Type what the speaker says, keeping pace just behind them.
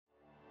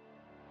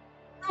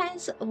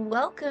guys,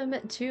 welcome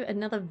to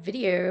another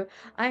video.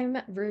 I'm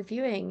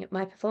reviewing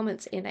my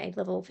performance in a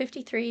level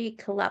 53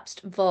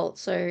 collapsed vault.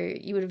 So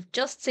you would have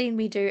just seen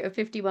me do a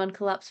 51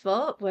 collapsed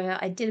vault where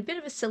I did a bit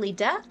of a silly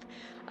death.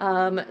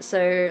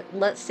 So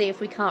let's see if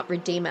we can't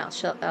redeem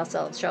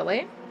ourselves, shall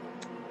we?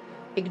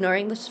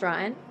 Ignoring the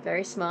shrine,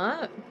 very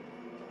smart,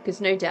 because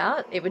no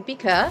doubt it would be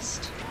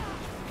cursed.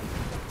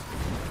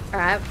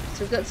 Alright,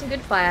 so we've got some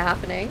good fire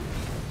happening.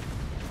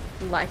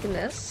 I'm liking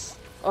this.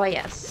 Oh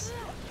yes.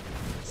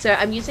 So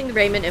I'm using the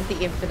Raiment of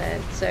the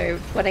Infinite, so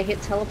when I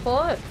hit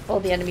teleport, all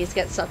the enemies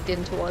get sucked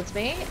in towards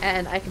me,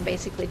 and I can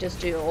basically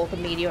just do all the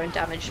meteor and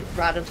damage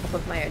right on top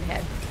of my own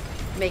head.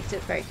 Makes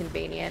it very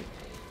convenient,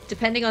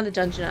 depending on the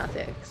dungeon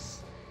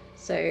affix.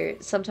 So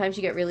sometimes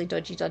you get really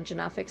dodgy dungeon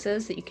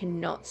affixes that you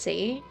cannot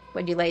see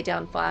when you lay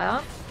down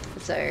fire.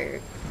 So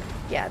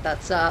yeah,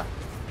 that's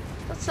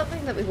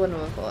something that we want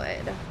to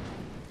avoid.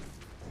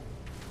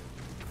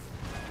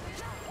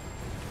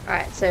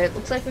 Alright, so it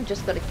looks like we've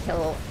just got to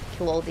kill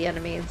all the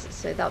enemies,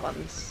 so that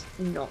one's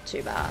not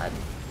too bad.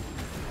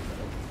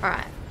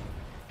 Alright,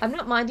 I'm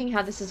not minding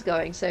how this is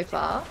going so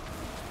far.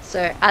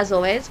 So as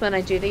always, when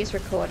I do these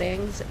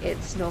recordings,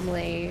 it's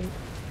normally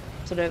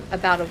sort of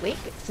about a week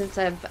since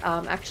I've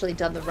actually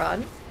done the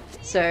run.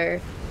 So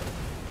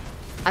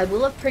I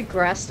will have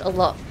progressed a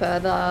lot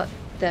further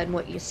than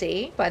what you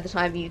see by the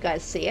time you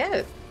guys see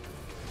it.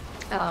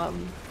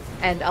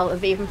 And I'll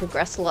have even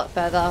progressed a lot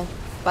further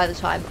by the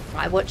time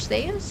I watch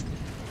these.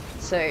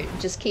 So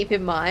just keep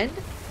in mind,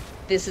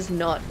 this is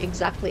not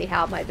exactly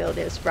how my build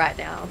is right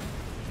now.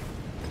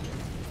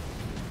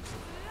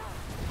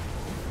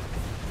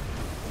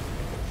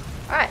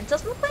 Alright, it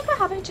doesn't look like we're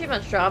having too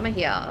much drama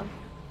here,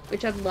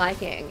 which I'm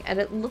liking, and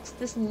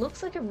this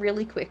looks like a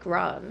really quick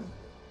run.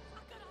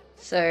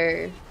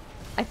 So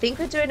I think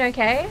we're doing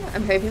okay.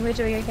 I'm hoping we're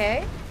doing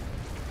okay.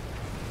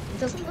 It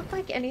doesn't look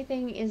like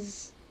anything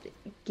is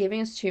giving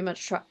us too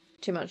much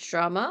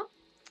drama.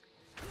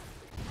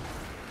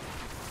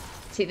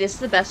 See, this is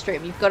the best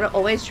room. You've got to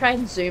always try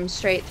and zoom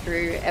straight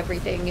through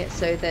everything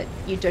so that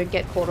you don't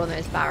get caught on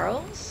those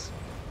barrels.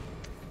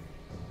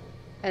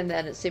 And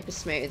then it's super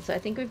smooth. So I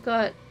think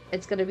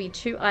it's going to be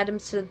 2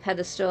 items to the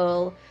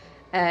pedestal,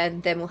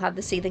 and then we'll have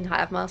the Seething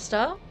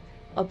Hivemaster.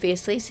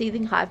 Obviously,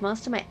 Seething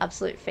Hivemaster, my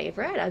absolute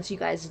favorite, as you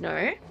guys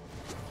know.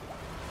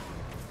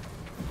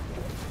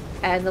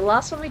 And the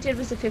last one we did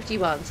was a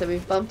 51, so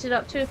we've bumped it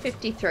up to a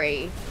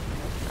 53.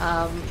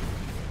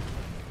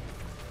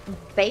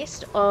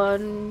 Based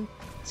on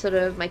sort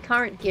of my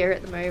current gear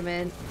at the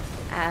moment,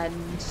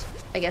 and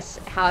I guess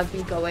how I've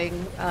been going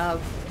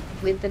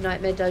with the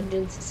Nightmare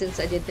Dungeons since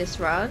I did this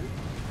run,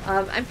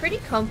 I'm pretty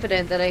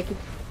confident that I could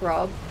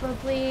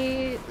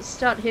probably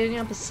start hitting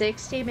up a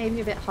 60,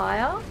 maybe a bit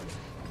higher,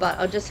 but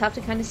I'll just have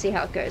to kind of see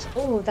how it goes.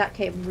 Oh, that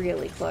came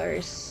really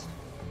close.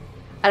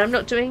 And I'm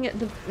not doing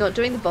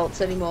the bolts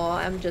anymore.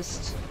 I'm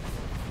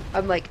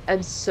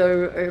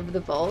so over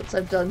the bolts.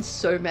 I've done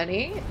so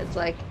many. It's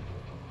like,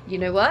 you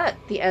know what?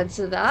 The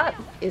answer to that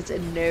is a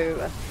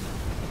no.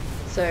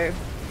 So,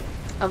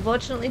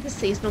 unfortunately, the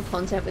seasonal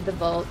content with the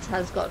vaults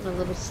has gotten a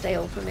little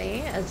stale for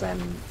me, as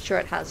I'm sure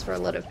it has for a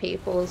lot of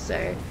people.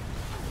 So,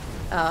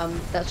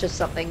 that's just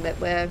something that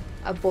we're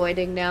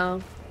avoiding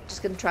now.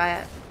 Just gonna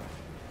try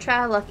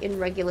our luck in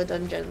regular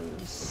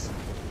dungeons.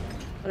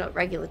 Well, not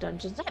regular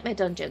dungeons, nightmare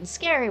dungeons,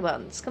 scary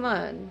ones. Come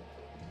on.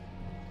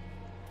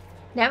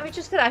 Now we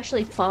just gotta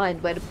actually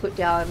find where to put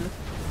down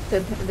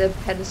the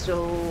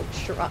pedestal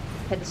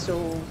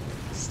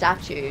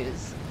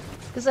statues,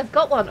 because I've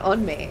got one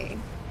on me.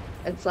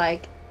 It's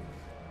like,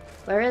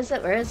 where is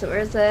it?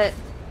 So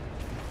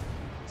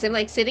I'm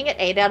like sitting at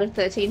 8 out of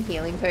 13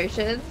 healing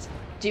potions.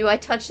 Do I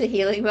touch the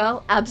healing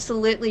well?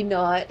 Absolutely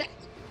not.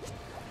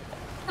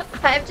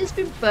 I've just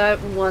been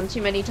burnt one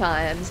too many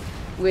times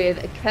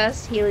with a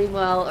cursed healing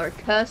well or a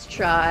cursed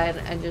shrine,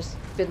 and just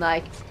been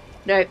like,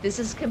 nope, this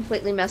has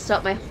completely messed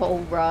up my whole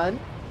run.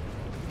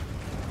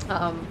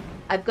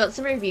 I've got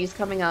some reviews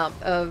coming up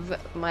of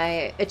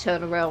my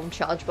Eternal Realm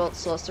Charge Bolt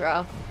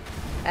Sorcerer,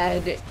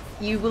 and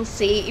you will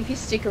see, if you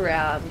stick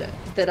around,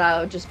 that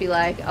I'll just be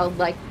like, I'll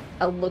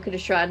look at a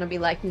shrine and be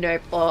like,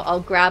 nope, or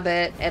I'll grab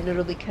it and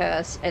it'll be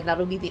cursed, and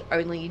that'll be the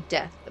only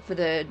death for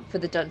the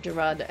dungeon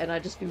run, and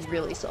I'd just be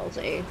really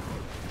salty.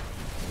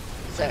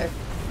 So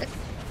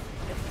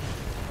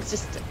it's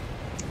just,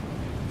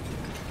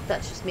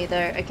 that's just me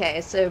though. Okay,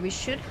 so we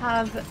should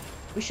have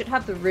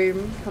the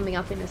room coming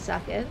up in a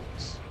second.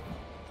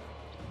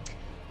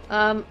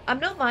 I'm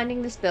not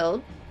minding this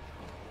build.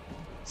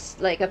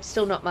 Like, I'm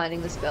still not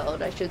minding this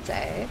build, I should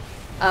say.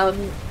 I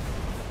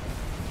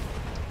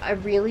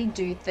really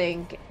do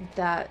think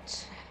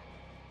that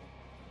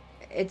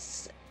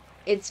it's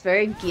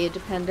very gear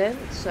dependent,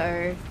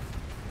 so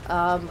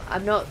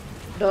I'm not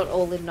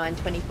all in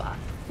 925.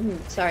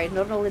 Sorry,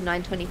 not all in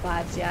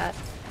 925s yet,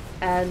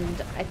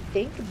 and I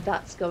think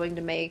that's going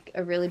to make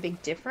a really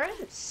big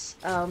difference.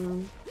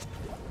 But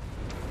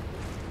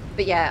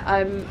yeah,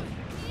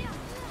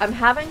 I'm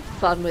having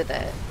fun with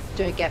it,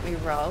 don't get me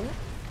wrong,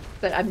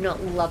 but I'm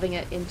not loving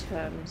it in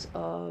terms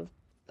of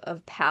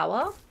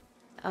power.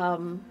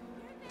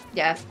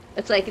 Yeah,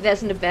 it's like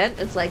there's an event,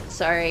 it's like,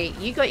 sorry,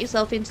 you got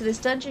yourself into this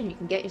dungeon, you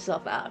can get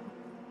yourself out.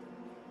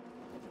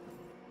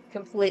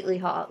 Completely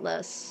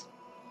heartless.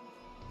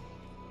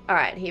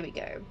 Alright, here we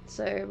go.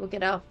 So we'll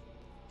get our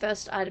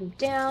first item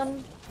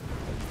down.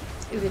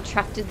 We've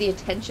attracted the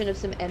attention of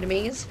some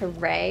enemies.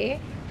 Hooray.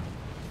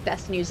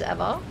 Best news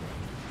ever.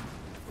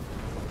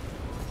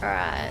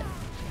 Alright.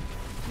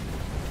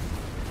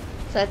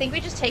 So I think we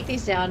just take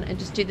these down and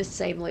just do the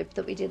same loop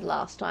that we did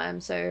last time.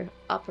 So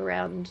up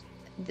around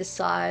this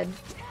side.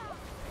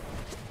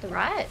 The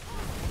right.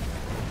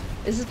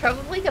 This is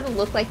probably going to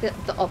look like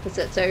the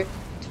opposite. So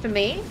for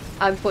me,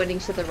 I'm pointing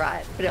to the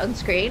right. But on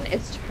screen,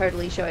 it's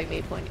totally showing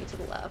me pointing to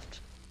the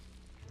left.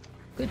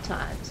 Good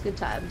times. Good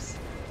times.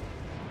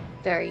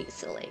 Very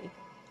silly.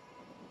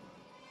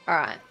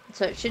 Alright,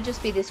 so it should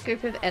just be this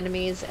group of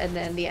enemies and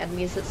then the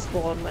enemies that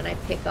spawn when I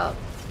pick up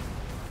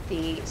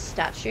the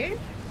statue.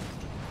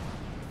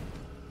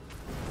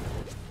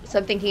 So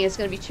I'm thinking it's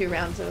going to be 2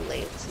 rounds of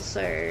elites.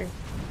 So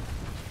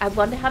I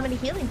wonder how many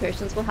healing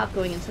potions we'll have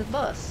going into the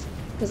boss.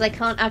 Because I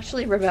can't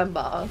actually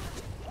remember.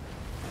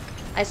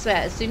 I swear,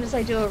 as soon as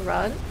I do a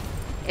run,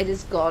 it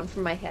is gone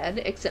from my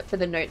head, except for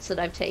the notes that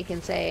I've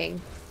taken saying,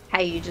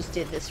 hey, you just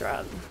did this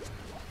run.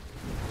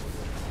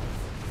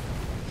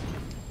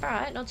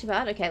 Alright, not too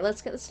bad. Okay,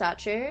 let's get the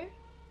statue.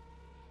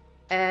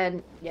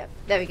 And, yeah,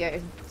 there we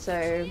go.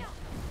 So,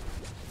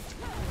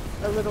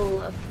 a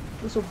little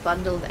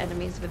bundle of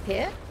enemies have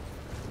appeared.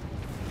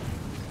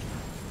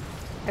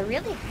 I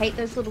really hate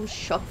those little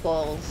shock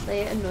balls.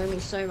 They annoy me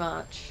so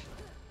much.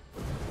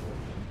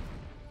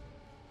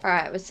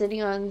 Alright, we're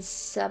sitting on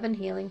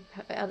 7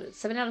 out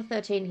of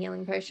 13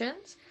 healing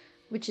potions,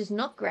 which is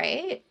not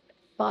great,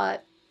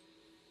 but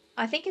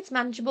I think it's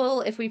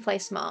manageable if we play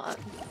smart.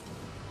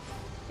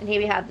 And here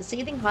we have the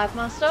Seething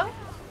Hivemaster,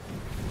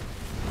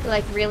 who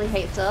like really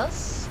hates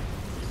us.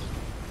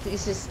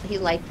 He's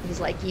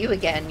like, you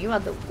again, you are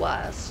the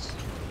worst.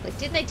 Like,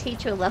 didn't I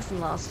teach you a lesson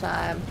last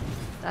time?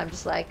 And I'm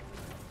just like,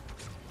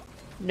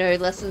 no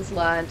lessons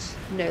learned,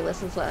 no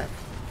lessons learned.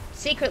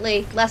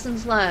 Secretly,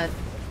 lessons learned.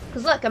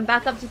 Because look, I'm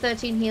back up to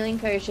 13 healing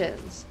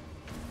potions.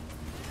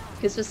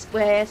 Because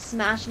we're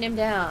smashing him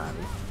down.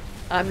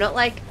 I'm not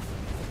like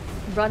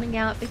running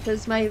out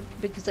because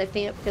I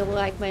feel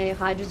like my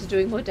Hydras are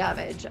doing more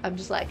damage. I'm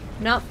just like,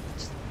 nope,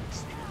 just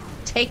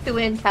take the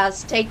win,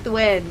 Kaz, take the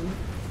win.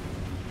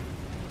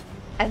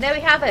 And there we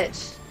have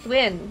it. The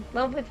win.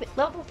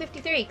 Level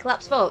 53,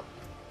 Collapse Vault.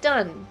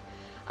 Done.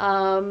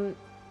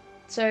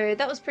 So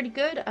that was pretty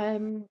good.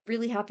 I'm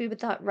really happy with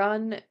that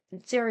run.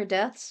 0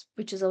 deaths,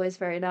 which is always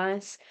very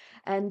nice.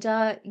 And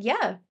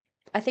yeah,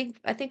 I think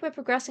we're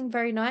progressing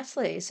very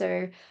nicely.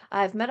 So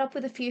I've met up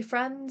with a few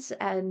friends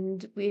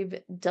and we've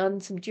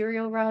done some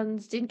durio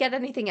runs. Didn't get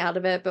anything out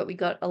of it, but we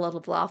got a lot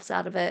of laughs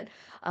out of it.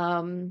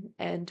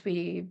 And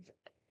we've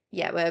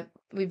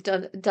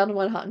done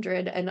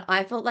 100 and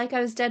I felt like I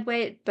was dead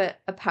weight,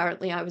 but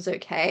apparently I was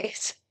okay.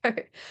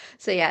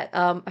 So yeah,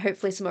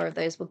 hopefully some more of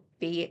those will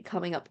be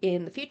coming up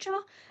in the future.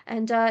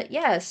 And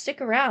yeah,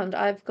 stick around.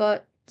 I've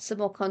got some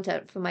more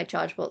content for my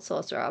Chargebolt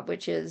Sorcerer,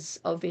 which is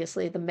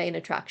obviously the main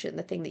attraction,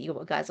 the thing that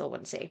you guys all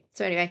want to see.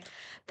 So anyway,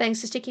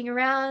 thanks for sticking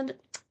around.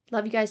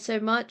 Love you guys so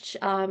much.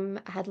 I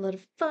had a lot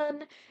of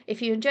fun.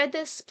 If you enjoyed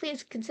this,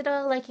 please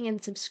consider liking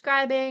and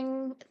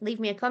subscribing. Leave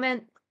me a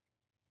comment.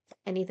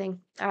 Anything.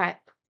 All right.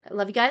 I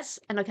love you guys,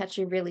 and I'll catch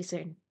you really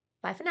soon.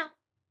 Bye for now.